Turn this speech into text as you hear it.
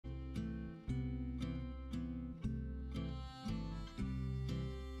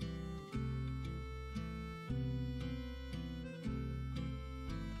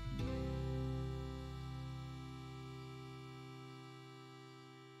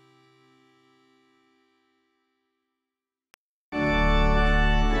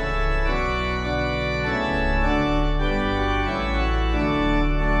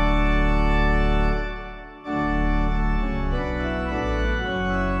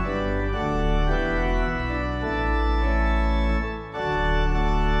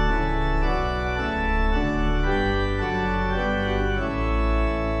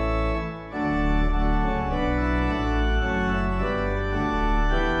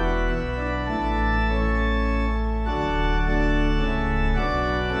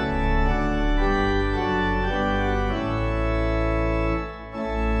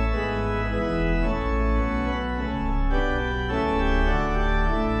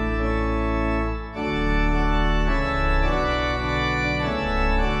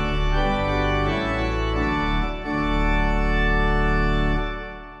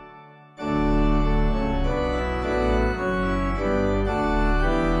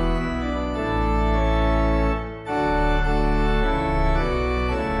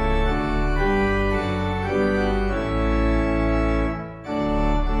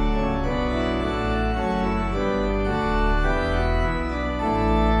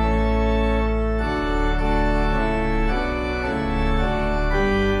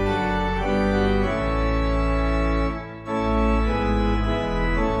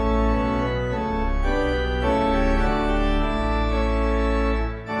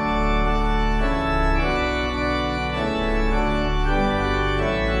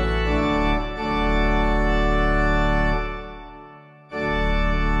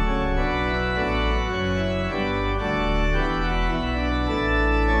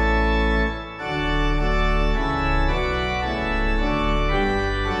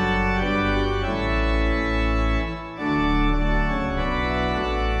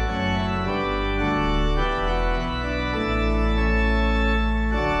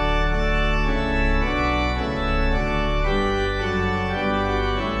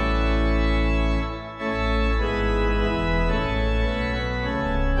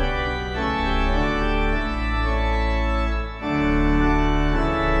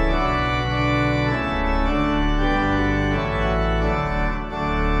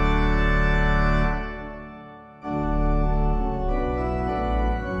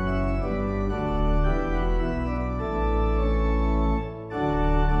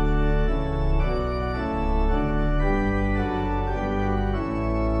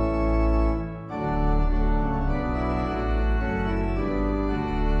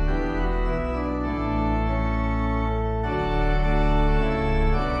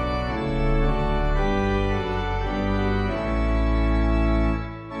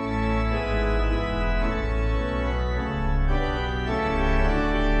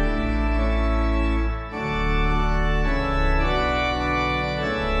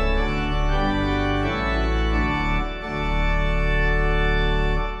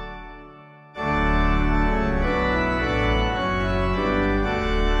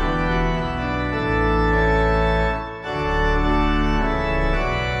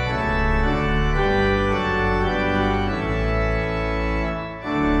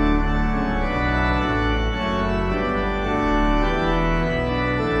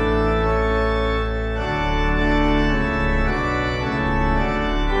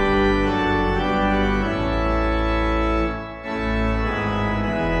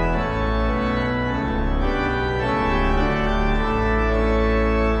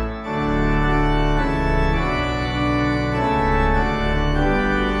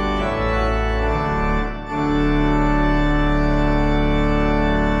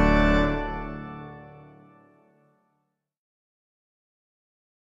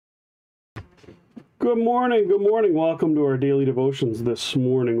Good morning, good morning. Welcome to our daily devotions this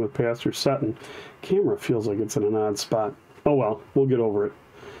morning with Pastor Sutton. Camera feels like it's in an odd spot. Oh well, we'll get over it.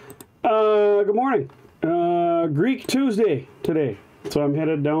 Good morning. Greek Tuesday today. So I'm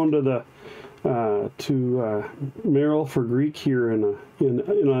headed down to the Merrill for Greek here in a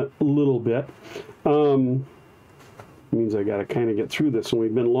little bit. Means I got to kind of get through this, and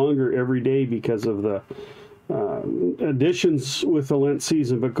we've been longer every day because of the additions with the Lent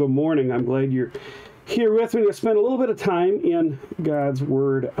season. But good morning. I'm glad you're here with me to spend a little bit of time in God's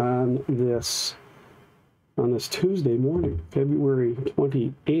Word on this Tuesday morning, February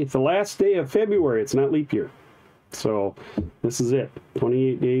 28th, the last day of February. It's not leap year. So this is it.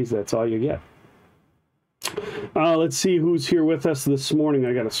 28 days, that's all you get. Let's see who's here with us this morning.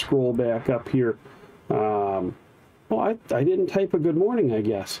 I got to scroll back up here. I didn't type a good morning, I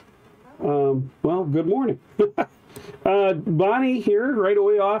guess. Well, good morning. Bonnie here, right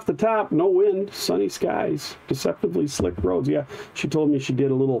away off the top. No wind, sunny skies, deceptively slick roads. Yeah, she told me she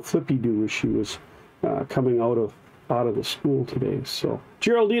did a little flippy-do as she was coming out of the school today. So,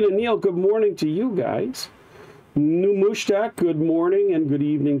 Geraldine and Neil, good morning to you guys. New Mushtak, good morning and good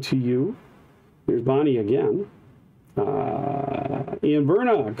evening to you. There's Bonnie again. Ian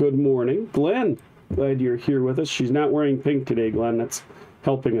Verna, good morning. Glenn, glad you're here with us. She's not wearing pink today, Glenn. That's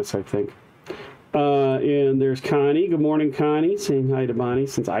helping us, I think. And there's Connie. Good morning, Connie. Saying hi to Bonnie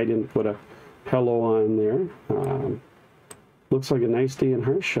since I didn't put a hello on there. Looks like a nice day in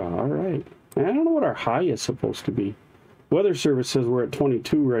Harshaw. All right. I don't know what our high is supposed to be. Weather Service says we're at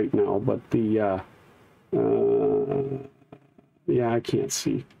 22 right now, but the yeah, I can't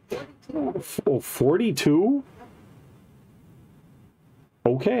see. 42?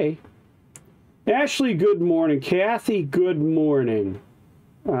 Okay. Ashley, good morning. Kathy, good morning.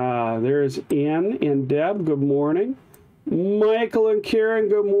 There's Ann and Deb, good morning. Michael and Karen,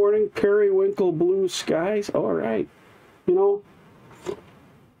 good morning. Periwinkle blue skies. All right. You know,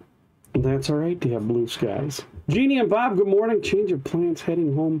 that's all right to have blue skies. Jeannie and Bob, good morning. Change of plans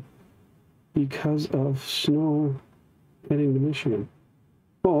heading home because of snow heading to Michigan.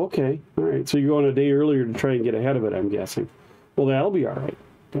 Oh, okay. All right. So you're going a day earlier to try and get ahead of it, I'm guessing. Well, that'll be all right.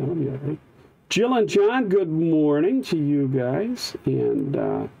 That'll be all right. Jill and John, good morning to you guys.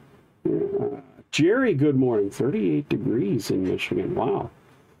 And Jerry, good morning. 38 degrees in Michigan. Wow.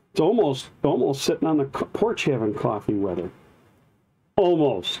 It's almost sitting on the porch having coffee weather.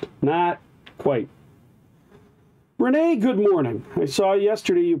 Almost. Not quite. Renee, good morning. I saw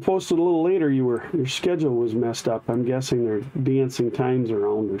yesterday you posted a little later your schedule was messed up. I'm guessing they're dancing times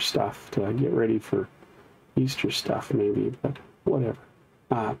around or stuff to get ready for Easter stuff maybe, but whatever.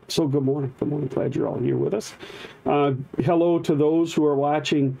 So good morning. Good morning. Glad you're all here with us. Hello to those who are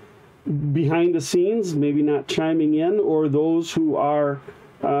watching behind the scenes, maybe not chiming in, or those who are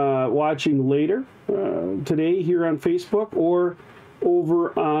watching later today here on Facebook or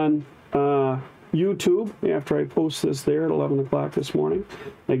over on YouTube after I post this there at 11 o'clock this morning.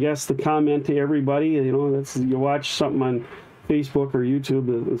 I guess the comment to everybody, you know, that's you watch something on Facebook or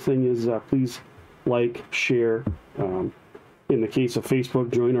YouTube, the thing is please like, share. In the case of Facebook,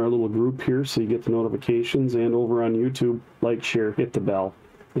 join our little group here so you get the notifications, and over on YouTube, like, share, hit the bell.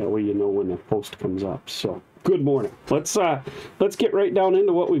 That way you know when the post comes up. So, good morning. Let's get right down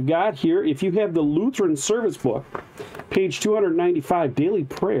into what we've got here. If you have the Lutheran Service Book, page 295, Daily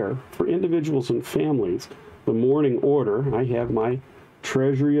Prayer for Individuals and Families, the Morning Order, I have my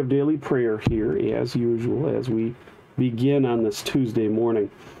Treasury of Daily Prayer here, as usual, as we begin on this Tuesday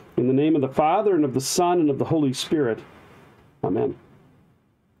morning. In the name of the Father, and of the Son, and of the Holy Spirit, Amen.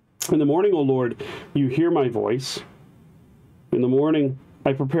 In the morning, O Lord, you hear my voice. In the morning,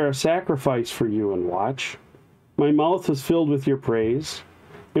 I prepare a sacrifice for you and watch. My mouth is filled with your praise,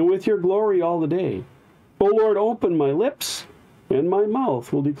 and with your glory all the day. O Lord, open my lips, and my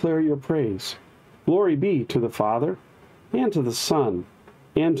mouth will declare your praise. Glory be to the Father, and to the Son,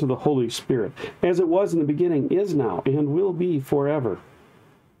 and to the Holy Spirit, as it was in the beginning, is now, and will be forever.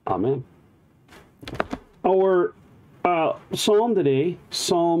 Amen. Our Psalm today,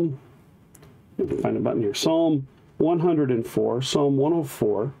 Psalm 104, Psalm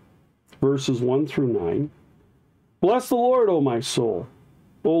 104, verses 1 through 9. Bless the Lord, O my soul.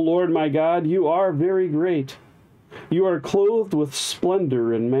 O Lord my God, you are very great. You are clothed with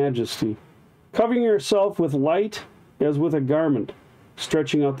splendor and majesty, covering yourself with light as with a garment,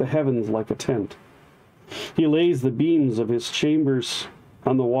 stretching out the heavens like a tent. He lays the beams of his chambers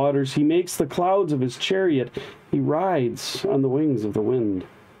on the waters. He makes the clouds of his chariot. He rides on the wings of the wind.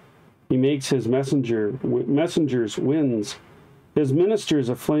 He makes his messengers winds, his ministers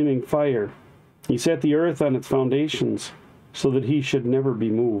a flaming fire. He set the earth on its foundations, so that he should never be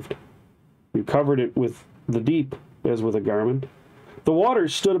moved. You covered it with the deep as with a garment. The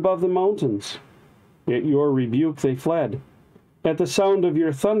waters stood above the mountains. At your rebuke they fled. At the sound of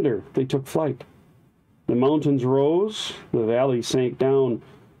your thunder they took flight. The mountains rose, the valleys sank down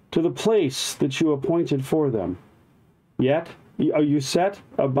to the place that you appointed for them. Yet you set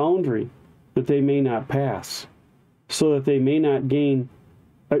a boundary that they may not pass, so that they may not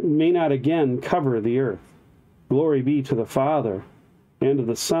again cover the earth. Glory be to the Father, and to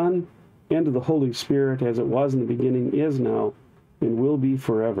the Son, and to the Holy Spirit, as it was in the beginning, is now, and will be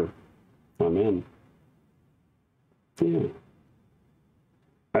forever. Amen. Yeah.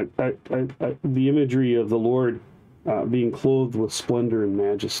 The imagery of the Lord being clothed with splendor and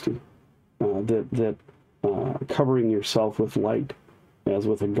majesty, covering yourself with light, as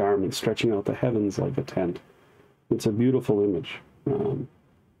with a garment, stretching out the heavens like a tent. It's a beautiful image.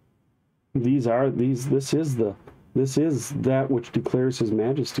 This is that which declares his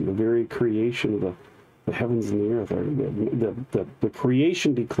majesty, the very creation of the heavens and the earth. The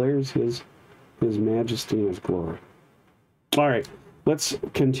creation declares his majesty and his glory. All right, let's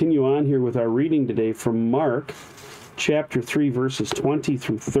continue on here with our reading today from Mark chapter 3, verses 20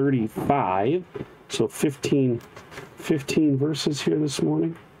 through 35. So 15 verses here this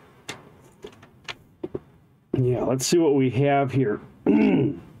morning. Yeah, let's see what we have here.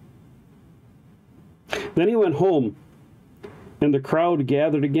 Then he went home, and the crowd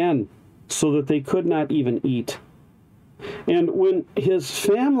gathered again, so that they could not even eat. And when his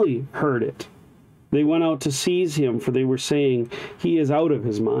family heard it, they went out to seize him, for they were saying, "He is out of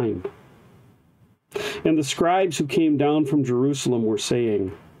his mind." And the scribes who came down from Jerusalem were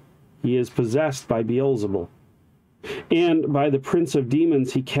saying, "He is possessed by Beelzebul, and by the prince of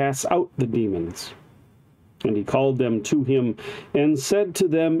demons he casts out the demons." And he called them to him, and said to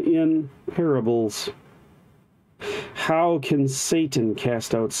them in parables, "How can Satan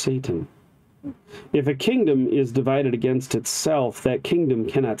cast out Satan? If a kingdom is divided against itself, that kingdom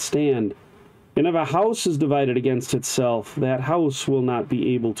cannot stand. And if a house is divided against itself, that house will not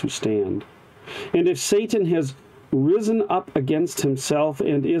be able to stand. And if Satan has risen up against himself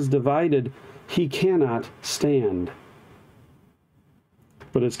and is divided, he cannot stand,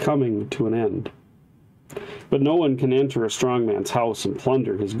 but is coming to an end. But no one can enter a strong man's house and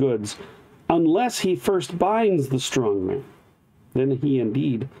plunder his goods, unless he first binds the strong man. Then he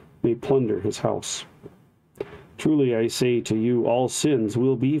indeed may plunder his house. Truly I say to you, all sins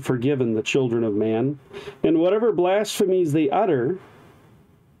will be forgiven the children of man, and whatever blasphemies they utter,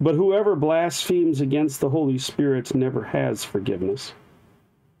 but whoever blasphemes against the Holy Spirit never has forgiveness,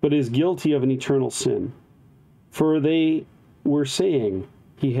 but is guilty of an eternal sin. For they were saying,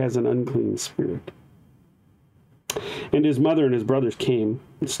 he has an unclean spirit. And his mother and his brothers came,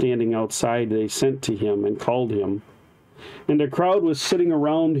 and standing outside, they sent to him and called him. And a crowd was sitting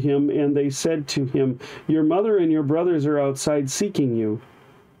around him, and they said to him, "Your mother and your brothers are outside seeking you."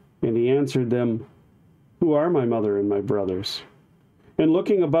 And he answered them, "Who are my mother and my brothers?" And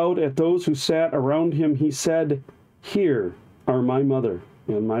looking about at those who sat around him, he said, "Here are my mother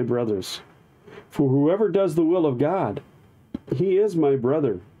and my brothers. For whoever does the will of God, he is my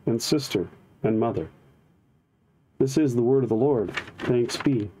brother and sister and mother." This is the word of the Lord. Thanks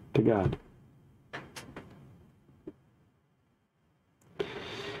be to God.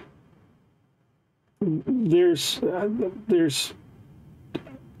 There's a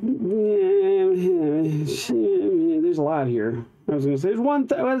lot here. I was going to say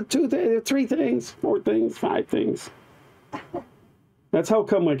there's two, three things, four things, five things. That's how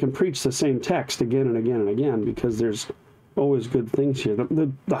come I can preach the same text again and again and again, because there's always good things here.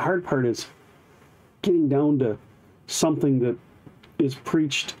 The hard part is getting down to something that is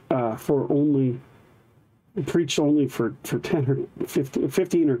preached only for 10 or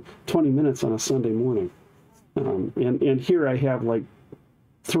 15 or 20 minutes on a Sunday morning. And here I have like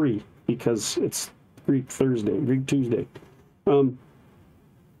 3, because it's Greek Tuesday.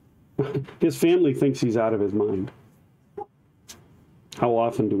 His family thinks he's out of his mind. How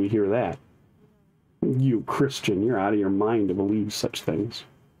often do we hear that? You Christian, you're out of your mind to believe such things.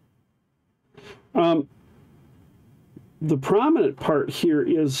 The prominent part here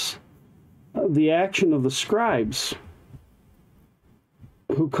is the action of the scribes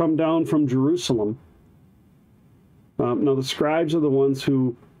who come down from Jerusalem. Now, the scribes are the ones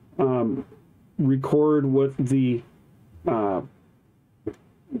who record what the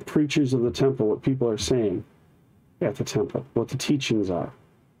preachers of the temple, what people are saying at the temple, what the teachings are.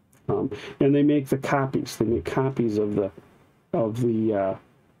 And they make the copies. They make copies of the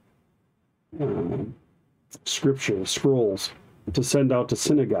scripture, the scrolls, to send out to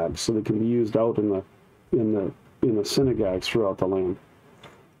synagogues so they can be used out in the synagogues throughout the land.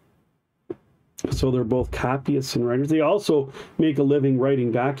 So they're both copyists and writers. They also make a living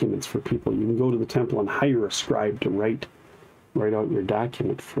writing documents for people. You can go to the temple and hire a scribe to write out your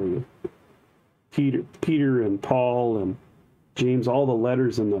document for you. Peter and Paul and James, all the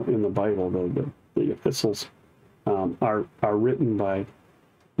letters in the Bible, the epistles, are written by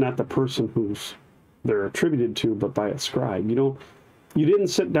not the person who's they're attributed to, but by a scribe. You didn't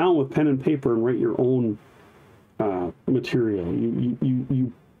sit down with pen and paper and write your own material.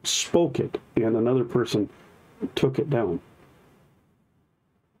 You spoke it, and another person took it down.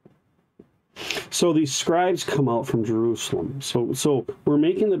 So these scribes come out from Jerusalem. So we're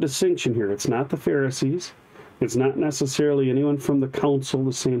making the distinction here. It's not the Pharisees. It's not necessarily anyone from the council,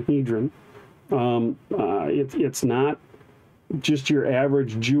 the Sanhedrin. It's not just your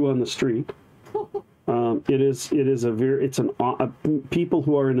average Jew on the street. It's people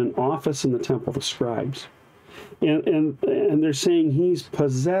who are in an office in the temple, the scribes. And they're saying he's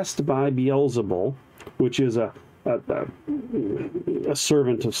possessed by Beelzebul, which is a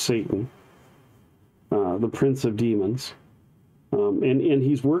servant of Satan, the prince of demons, and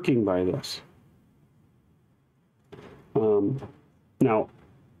he's working by this. Now,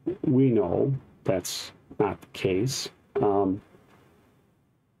 we know that's not the case, and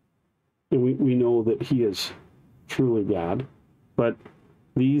we know that he is truly God, but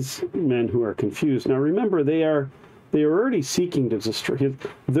these men who are confused. Now remember, they are already seeking to destroy him.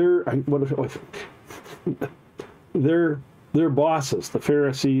 Their bosses, the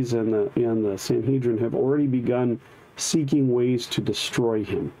Pharisees and the Sanhedrin, have already begun seeking ways to destroy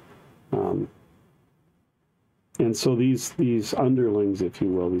him. And so these underlings, if you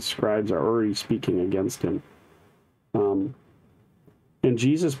will, these scribes, are already speaking against him. And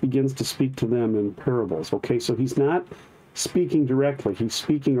Jesus begins to speak to them in parables. Okay, so he's not speaking directly. He's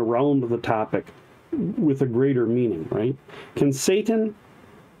speaking around the topic with a greater meaning, right? Can Satan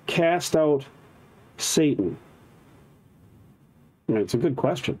cast out Satan? It's a good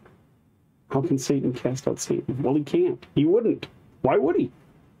question. How can Satan cast out Satan? Well, he can't. He wouldn't. Why would he?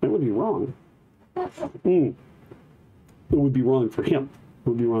 That would be wrong. It would be wrong for him. It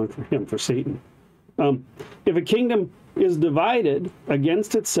would be wrong for him, for Satan. If a kingdom is divided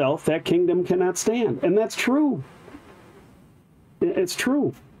against itself, that kingdom cannot stand. And that's true. It's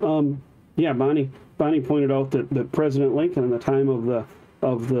true. Yeah, Bonnie pointed out that President Lincoln, in the time of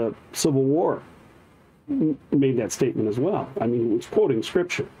the Civil War, made that statement as well. I mean, he was quoting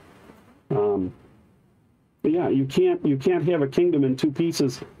scripture. But yeah, you can't have a kingdom in two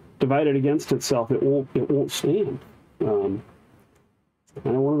pieces divided against itself. It won't stand. And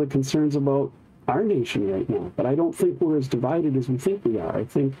one of the concerns about our nation right now, but I don't think we're as divided as we think we are. I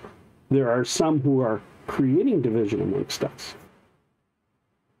think there are some who are creating division amongst us.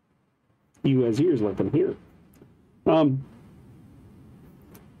 You as ears, let them hear.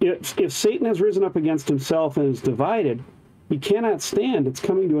 If Satan has risen up against himself and is divided, he cannot stand. It's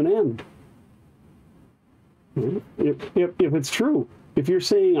coming to an end. If it's true, if you're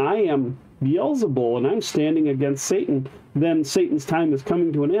saying I am Beelzebul and I'm standing against Satan, then Satan's time is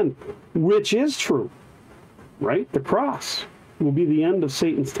coming to an end, which is true, right? The cross will be the end of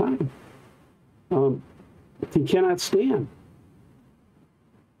Satan's time. He cannot stand.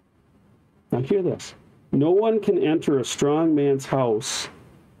 Now hear this. No one can enter a strong man's house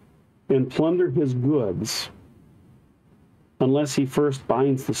and plunder his goods unless he first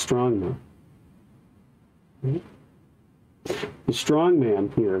binds the strong man. The strong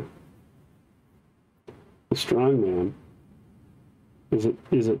man here, the strong man, is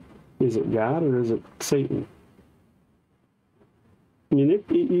it God or is it Satan? I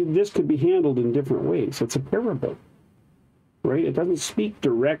mean, this could be handled in different ways. It's a parable, right? It doesn't speak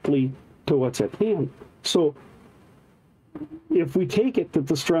directly to what's at hand. So if we take it that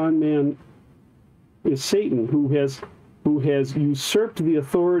the strong man is Satan, who has usurped the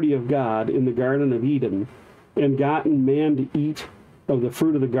authority of God in the Garden of Eden and gotten man to eat of the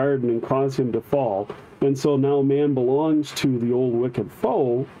fruit of the garden and cause him to fall, and so now man belongs to the old wicked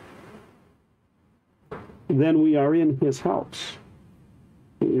foe, then we are in his house.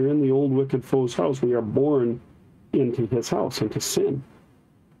 We're in the old wicked foe's house. We are born into his house, into sin.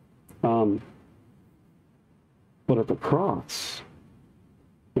 But at the cross,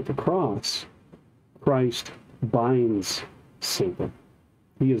 Christ binds Satan.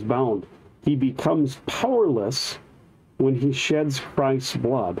 He is bound. He becomes powerless when he sheds Christ's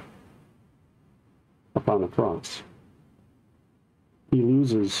blood upon the cross. He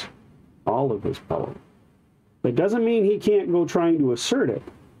loses all of his power. That doesn't mean he can't go trying to assert it,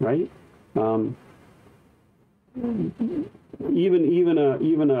 right? Even a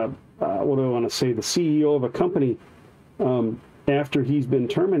what do I want to say? The CEO of a company after he's been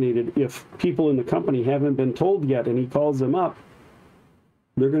terminated, if people in the company haven't been told yet and he calls them up,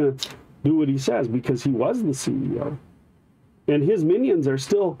 they're going to do what he says because he was the CEO. And his minions are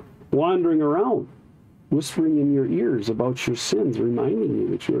still wandering around, whispering in your ears about your sins, reminding you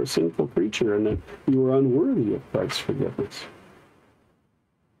that you're a sinful creature and that you are unworthy of Christ's forgiveness.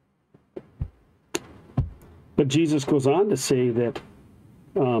 But Jesus goes on to say that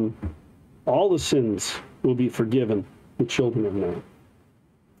all the sins will be forgiven the children of men,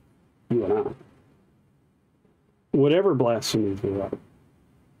 you and I. Whatever blasphemies they are,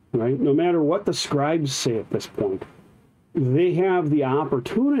 right? No matter what the scribes say at this point, they have the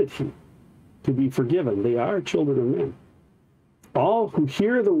opportunity to be forgiven. They are children of men. All who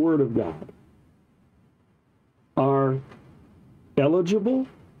hear the word of God are eligible,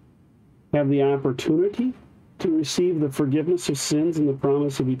 have the opportunity to receive the forgiveness of sins and the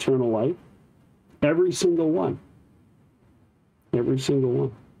promise of eternal life. Every single one. Every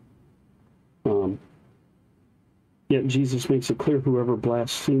single one. Yet Jesus makes it clear whoever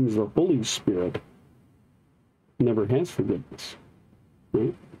blasphemes the Holy Spirit never has forgiveness.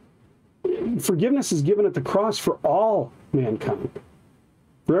 Right? Forgiveness is given at the cross for all mankind.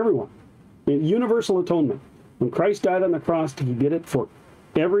 For everyone. Universal atonement. When Christ died on the cross, he did it for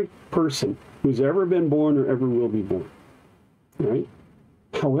every person who's ever been born or ever will be born. Right?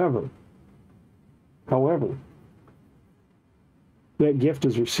 However, that gift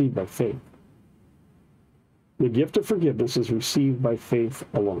is received by faith. The gift of forgiveness is received by faith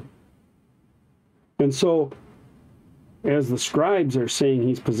alone. And so, as the scribes are saying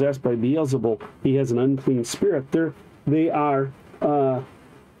he's possessed by Beelzebul, he has an unclean spirit, they are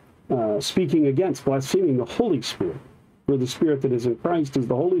speaking against, blaspheming the Holy Spirit. For the Spirit that is in Christ is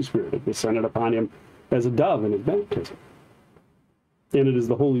the Holy Spirit. It descended upon him as a dove in his baptism. And it is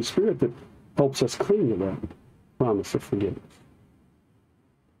the Holy Spirit that helps us cling to that promise of forgiveness.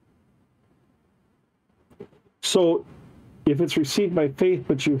 So, if it's received by faith,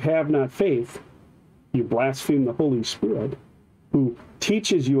 but you have not faith, you blaspheme the Holy Spirit, who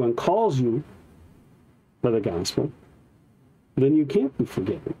teaches you and calls you by the gospel, then you can't be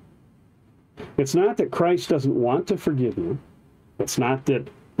forgiven. It's not that Christ doesn't want to forgive you. It's not that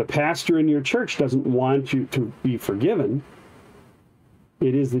the pastor in your church doesn't want you to be forgiven.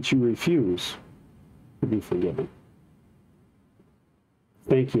 It is that you refuse to be forgiven.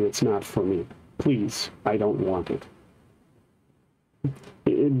 Thank you, it's not for me. Please, I don't want it.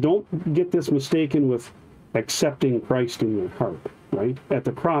 Don't get this mistaken with accepting Christ in your heart, right? At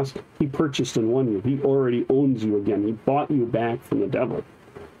the cross, he purchased and won you. He already owns you again. He bought you back from the devil.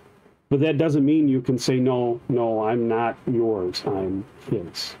 But that doesn't mean you can say, no, I'm not yours, I'm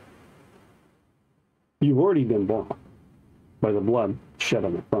his. You've already been bought by the blood shed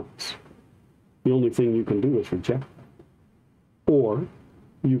on the cross. The only thing you can do is reject it. Or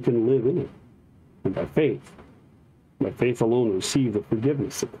you can live in it. And by faith alone, receive the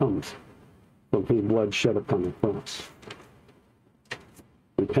forgiveness that comes from his blood shed upon the cross.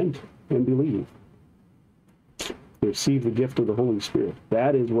 Repent and believe. Receive the gift of the Holy Spirit.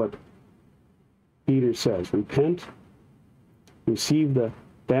 That is what Peter says. Repent, receive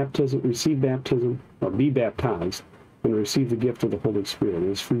baptism, or be baptized, and receive the gift of the Holy Spirit. It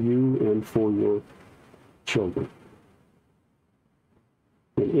is for you and for your children.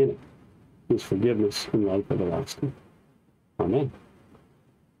 And in it is forgiveness and life everlasting. Amen.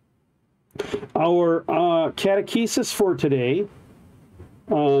 Our catechesis for today,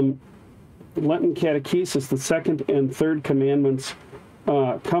 Lenten catechesis, the second and third commandments,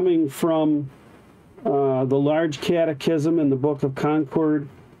 coming from the large catechism in the Book of Concord,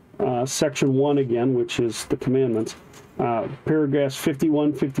 section 1 again, which is the commandments, paragraphs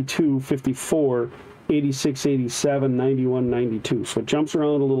 51, 52, 54, 86, 87, 91, 92. So it jumps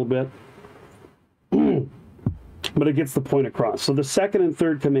around a little bit, but it gets the point across. So the second and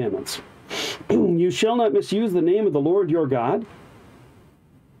third commandments. You shall not misuse the name of the Lord your God.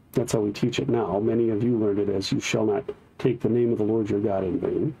 That's how we teach it now. Many of you learned it as you shall not take the name of the Lord your God in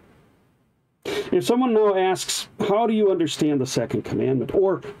vain. If someone now asks, how do you understand the second commandment?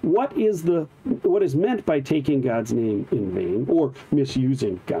 Or what is meant by taking God's name in vain or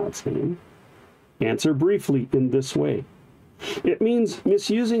misusing God's name? Answer briefly in this way. It means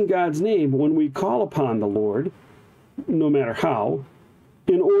misusing God's name when we call upon the Lord, no matter how,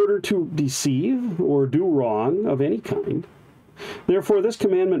 in order to deceive or do wrong of any kind. Therefore, this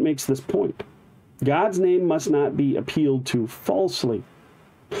commandment makes this point. God's name must not be appealed to falsely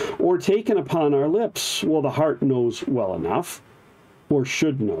or taken upon our lips. Well, the heart knows well enough, or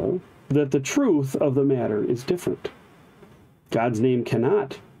should know, that the truth of the matter is different. God's name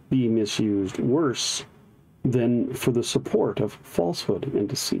cannot be misused worse than for the support of falsehood and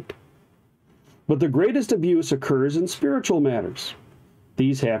deceit. But the greatest abuse occurs in spiritual matters.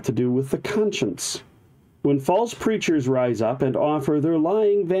 These have to do with the conscience, when false preachers rise up and offer their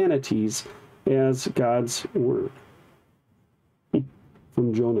lying vanities as God's word.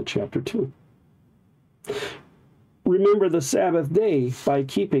 From Jonah chapter 2. Remember the Sabbath day by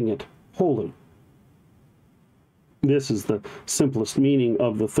keeping it holy. This is the simplest meaning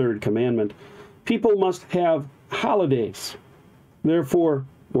of the third commandment. People must have holidays, therefore,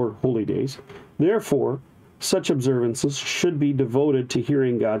 or holy days. Therefore, such observances should be devoted to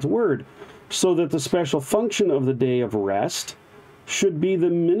hearing God's word, so that the special function of the day of rest should be the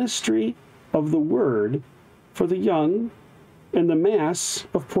ministry of the word for the young and the mass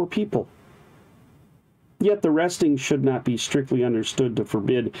of poor people. Yet the resting should not be strictly understood to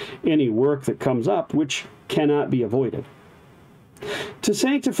forbid any work that comes up which cannot be avoided. To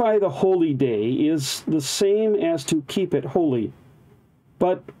sanctify the holy day is the same as to keep it holy.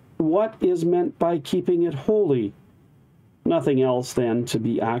 But what is meant by keeping it holy? Nothing else than to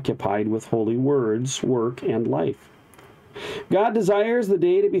be occupied with holy words, work, and life. God desires the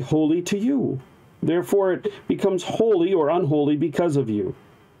day to be holy to you. Therefore it becomes holy or unholy because of you,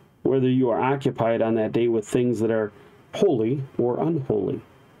 whether you are occupied on that day with things that are holy or unholy.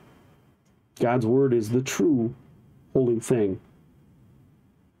 God's word is the true holy thing.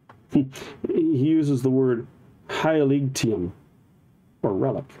 He uses the word heiligtium, or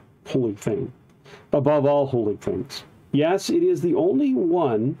relic, holy thing, above all holy things. Yes, it is the only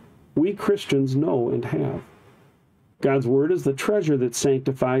one we Christians know and have. God's word is the treasure that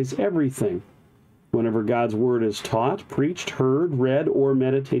sanctifies everything. Whenever God's word is taught, preached, heard, read, or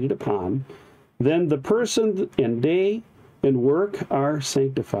meditated upon, then the person and day and work are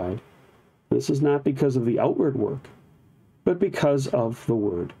sanctified. This is not because of the outward work, but because of the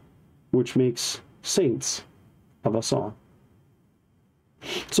word, which makes saints of us all.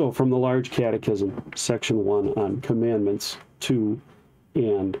 So, from the Large Catechism, Section 1 on Commandments 2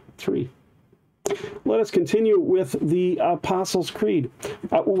 and 3. Let us continue with the Apostles' Creed.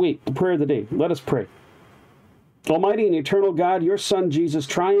 The prayer of the day. Let us pray. Almighty and eternal God, your Son Jesus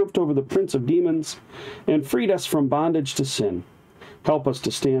triumphed over the prince of demons and freed us from bondage to sin. Help us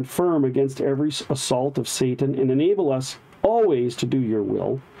to stand firm against every assault of Satan and enable us always to do your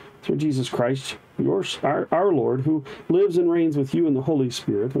will, through Jesus Christ, our Lord, who lives and reigns with you in the Holy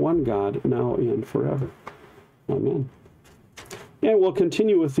Spirit, one God, now and forever. Amen. And we'll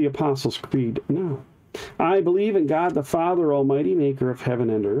continue with the Apostles' Creed now. I believe in God the Father Almighty, maker of heaven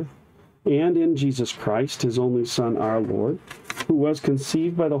and earth, and in Jesus Christ, his only Son, our Lord, who was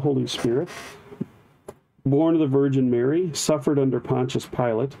conceived by the Holy Spirit, born of the Virgin Mary, suffered under Pontius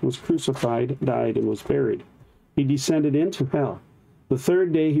Pilate, was crucified, died, and was buried. He descended into hell. The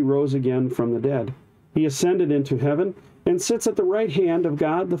third day he rose again from the dead. He ascended into heaven and sits at the right hand of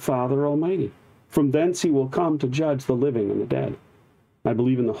God the Father Almighty. From thence he will come to judge the living and the dead. I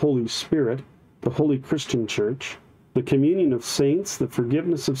believe in the Holy Spirit, the holy Christian Church, the communion of saints, the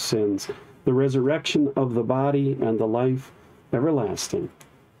forgiveness of sins, the resurrection of the body, and the life everlasting.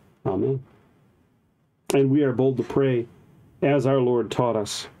 Amen. And we are bold to pray, as our Lord taught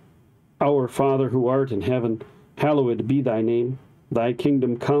us. Our Father, who art in heaven, hallowed be thy name. Thy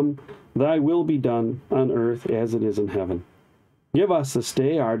kingdom come, thy will be done, on earth as it is in heaven. Give us this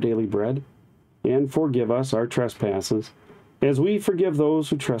day our daily bread, and forgive us our trespasses, as we forgive those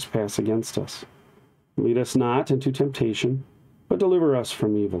who trespass against us. Lead us not into temptation, but deliver us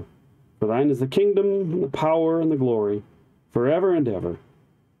from evil. For thine is the kingdom, and the power, and the glory, forever and ever.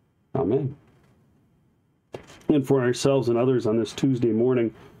 Amen. And for ourselves and others on this Tuesday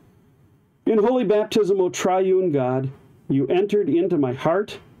morning, in holy baptism, O triune God, you entered into my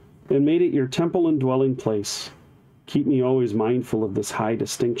heart and made it your temple and dwelling place. Keep me always mindful of this high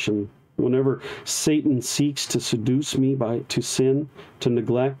distinction. Whenever Satan seeks to seduce me to sin, to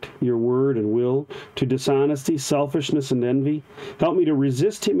neglect your word and will, to dishonesty, selfishness, and envy, help me to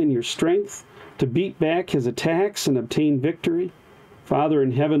resist him in your strength, to beat back his attacks and obtain victory. Father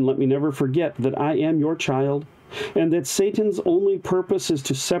in heaven, let me never forget that I am your child, and that Satan's only purpose is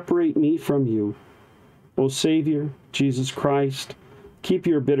to separate me from you. O Savior, Jesus Christ, keep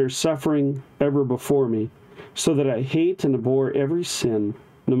your bitter suffering ever before me, so that I hate and abhor every sin,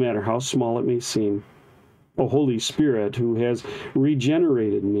 no matter how small it may seem. O Holy Spirit, who has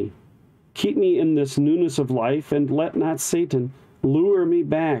regenerated me, keep me in this newness of life, and let not Satan lure me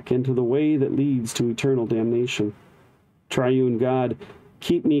back into the way that leads to eternal damnation. Triune God,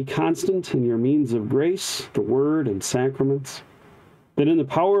 keep me constant in your means of grace, the word, and sacraments, that in the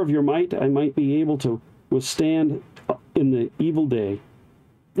power of your might I might be able to withstand in the evil day,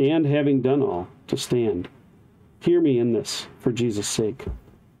 and having done all, to stand Hear me in this, for Jesus' sake.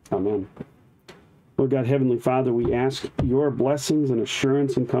 Amen. Lord God, Heavenly Father, we ask your blessings and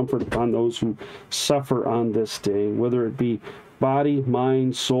assurance and comfort upon those who suffer on this day, whether it be body,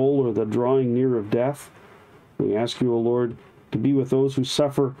 mind, soul, or the drawing near of death. We ask you, O Lord, to be with those who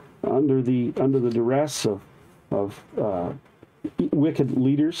suffer under the duress of wicked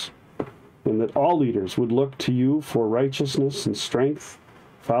leaders, and that all leaders would look to you for righteousness and strength,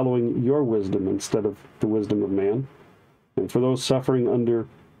 following your wisdom instead of the wisdom of man. And for those suffering under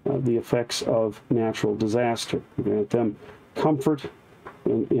the effects of natural disaster, grant them comfort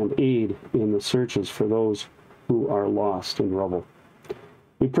and aid in the searches for those who are lost in rubble.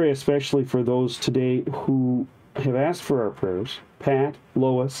 We pray especially for those today who have asked for our prayers: Pat,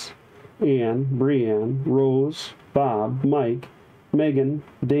 Lois, Ann, Brianne, Rose, Bob, Mike, Megan,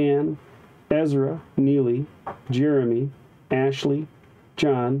 Dan, Ezra, Neely, Jeremy, Ashley,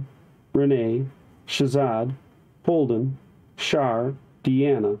 John, Renee, Shazad, Holden, Shar,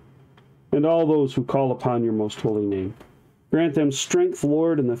 Deanna, and all those who call upon your most holy name. Grant them strength,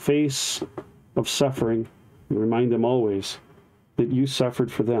 Lord, in the face of suffering, and remind them always that you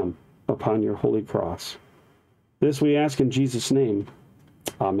suffered for them upon your holy cross. This we ask in Jesus' name.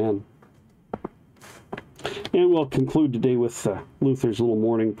 Amen. And we'll conclude today with Luther's little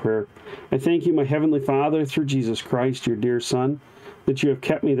morning prayer. I thank you, my Heavenly Father, through Jesus Christ, your dear Son, that you have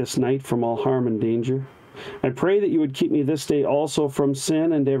kept me this night from all harm and danger. I pray that you would keep me this day also from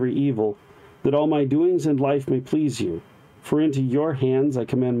sin and every evil, that all my doings in life may please you. For into your hands I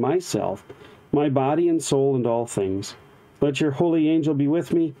commend myself, my body and soul, and all things. Let your holy angel be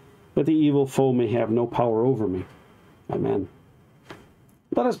with me, that the evil foe may have no power over me. Amen.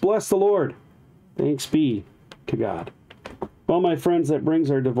 Let us bless the Lord. Thanks be to God. Well, my friends, that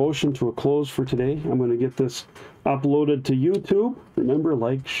brings our devotion to a close for today. I'm going to get this uploaded to YouTube. Remember,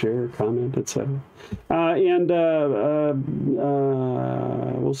 like, share, comment, etc.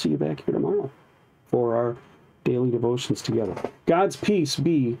 We'll see you back here tomorrow for our daily devotions together. God's peace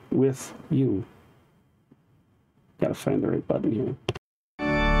be with you. Got to find the right button here.